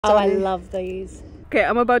Oh, I love these. Okay,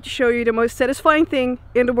 I'm about to show you the most satisfying thing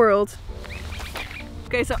in the world.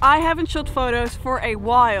 Okay, so I haven't shot photos for a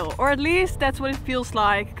while, or at least that's what it feels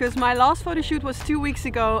like, because my last photo shoot was 2 weeks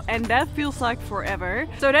ago and that feels like forever.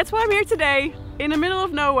 So that's why I'm here today, in the middle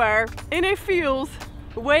of nowhere, in a field,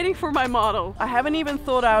 waiting for my model. I haven't even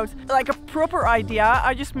thought out like a proper idea.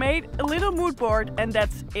 I just made a little mood board and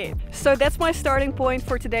that's it. So that's my starting point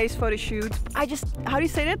for today's photo shoot. I just, how do you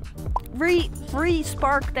say that?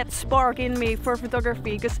 Spark that spark in me for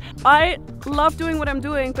photography, because I love doing what I'm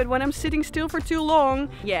doing, but when I'm sitting still for too long,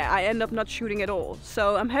 yeah, I end up not shooting at all.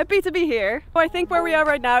 So I'm happy to be here. I think where we are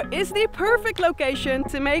right now is the perfect location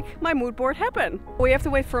to make my mood board happen. We have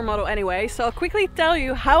to wait for a model anyway, so I'll quickly tell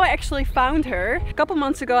you how I actually found her. A couple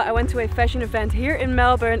months ago I went to a fashion event here in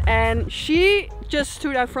Melbourne and she just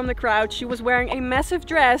stood out from the crowd. She was wearing a massive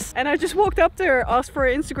dress and I just walked up to her, asked for her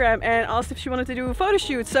Instagram and asked if she wanted to do a photo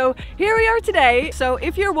shoot. So here we are today. So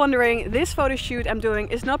if you're wondering, this photo shoot I'm doing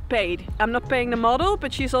is not paid. I'm not paying the model,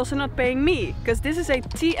 but she's also not paying me, because this is a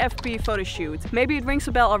TFP photo shoot. Maybe it rings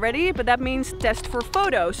a bell already, but that means test for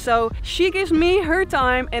photos. So she gives me her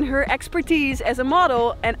time and her expertise as a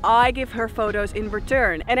model and I give her photos in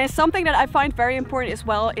return. And it's something that I find very important as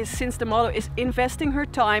well, is since the model is investing her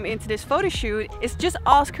time into this photo shoot, is just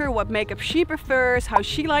ask her what makeup she prefers, how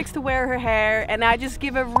she likes to wear her hair, and I just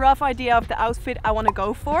give a rough idea of the outfit I want to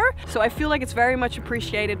go for. So I feel like it's very much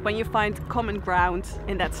appreciated when you find common ground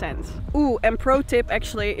in that sense. Ooh, and pro tip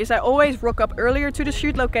actually is I always rock up earlier to the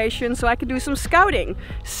shoot location so I can do some scouting,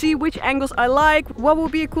 see which angles I like, what will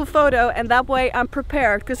be a cool photo, and that way I'm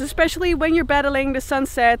prepared, because especially when you're battling the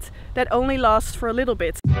sunset that only lasts for a little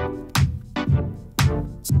bit.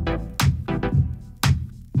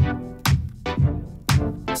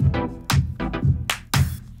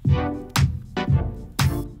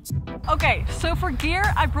 Okay, so for gear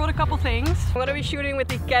I brought a couple things. I'm gonna be shooting with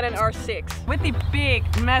the Canon R6 with the big,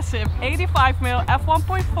 massive 85mm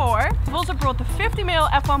f1.4. I've also brought the 50mm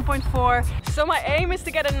f1.4. So my aim is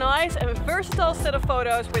to get a nice and versatile set of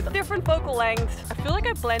photos with different focal lengths. I feel like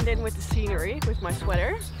I blend in with the scenery with my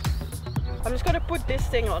sweater. I'm just gonna put this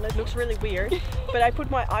thing on, it looks really weird, but I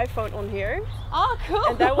put my iPhone on here. Oh, cool!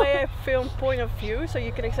 And that way I film point of view so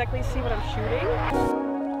you can exactly see what I'm shooting.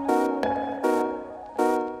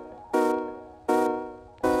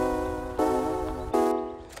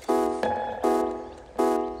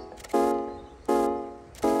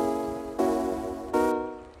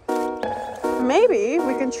 Maybe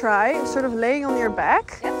we can try sort of laying on your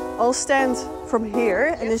back. Yep. I'll stand from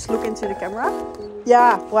here and just look into the camera.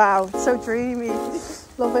 Yeah, wow, so dreamy.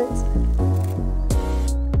 Love it.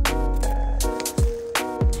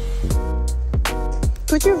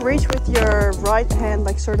 Could you reach with your right hand,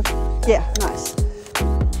 like sort of, yeah, nice.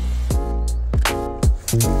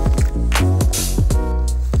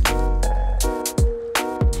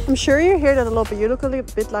 I'm sure you hear that a lot, but you look a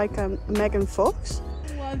little bit like Megan Fox.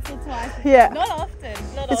 Once or twice. Yeah. Not often.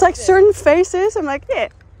 It's like certain faces, I'm like, yeah.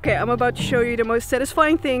 Okay, I'm about to show you the most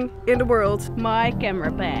satisfying thing in the world. My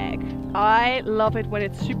camera bag. I love it when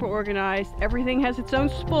it's super organized. Everything has its own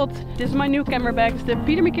spot. This is my new camera bag. It's the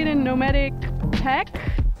Peter McKinnon Nomadic Pack.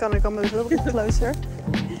 Gonna come a little bit closer.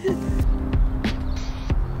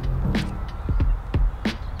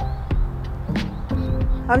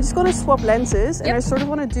 I'm just gonna swap lenses and I sort of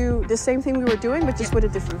want to do the same thing we were doing, but just with a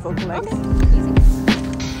different focal length. Okay, easy.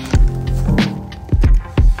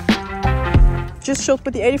 Just shot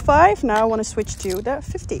with the 85, now I want to switch to the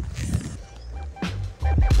 50.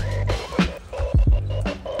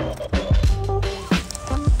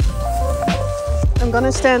 I'm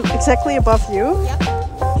gonna stand exactly above you. Yep.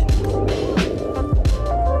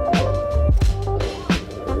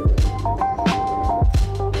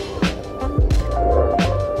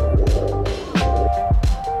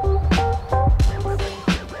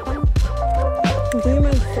 Do you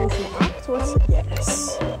mind facing up towards it?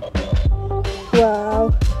 Yes. Wow.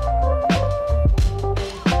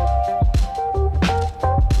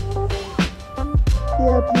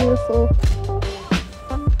 Yeah, beautiful.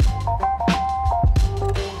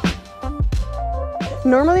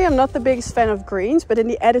 Normally I'm not the biggest fan of greens, but in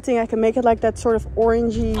the editing I can make it like that sort of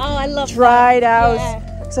orangey, I love dried that. out. Yeah.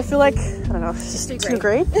 Because I feel like, I don't know, it's just too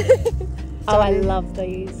great. Oh, I love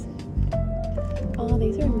these. Oh,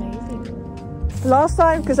 these are amazing. Last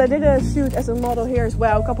time, because I did a shoot as a model here as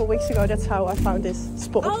well a couple weeks ago, that's how I found this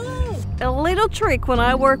spot. Oh. A little trick when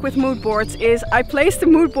I work with mood boards is I place the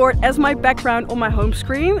mood board as my background on my home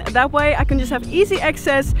screen. That way I can just have easy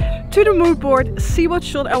access to the mood board, see what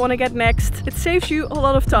shot I want to get next. It saves you a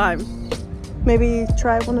lot of time. Maybe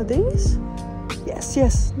try one of these? Yes,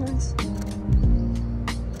 yes, nice.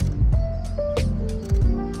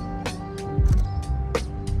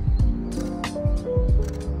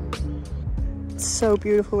 so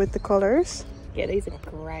beautiful with the colors. Yeah, these are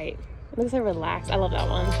great. It looks so relaxed. I love that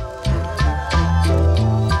one.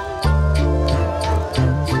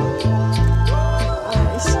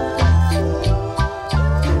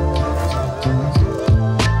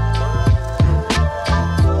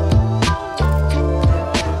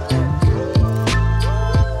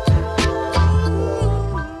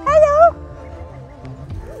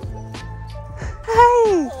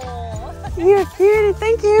 You're cutie,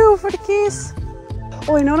 thank you for the kiss.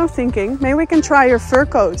 Oh, you know what I'm thinking? Maybe we can try your fur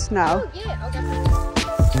coat now. Oh, yeah, okay.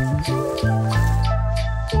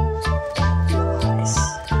 Nice.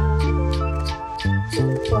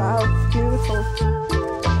 Wow, beautiful.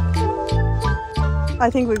 I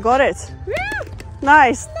think we got it.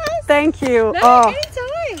 Nice. Thank you. No,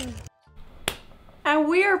 anytime. And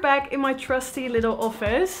we are back in my trusty little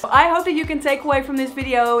office. I hope that you can take away from this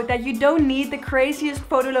video that you don't need the craziest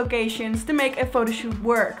photo locations to make a photo shoot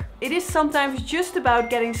work. It is sometimes just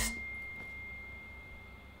about getting...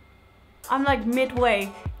 I'm like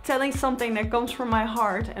midway telling something that comes from my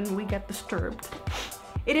heart and we get disturbed.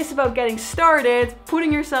 It is about getting started,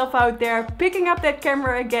 putting yourself out there, picking up that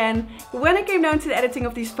camera again. When it came down to the editing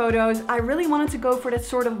of these photos, I really wanted to go for that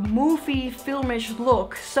sort of movie, filmish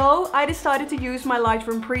look. So I decided to use my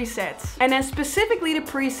Lightroom presets. And then specifically the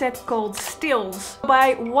preset called Stills.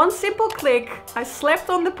 By one simple click, I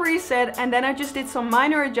slapped on the preset and then I just did some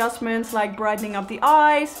minor adjustments like brightening up the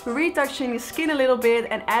eyes, retouching the skin a little bit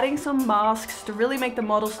and adding some masks to really make the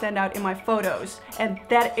model stand out in my photos. And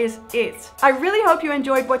that is it. I really hope you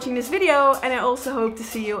enjoyed watching this video and I also hope to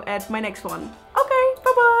see you at my next one. Okay,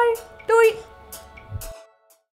 bye bye. Doei!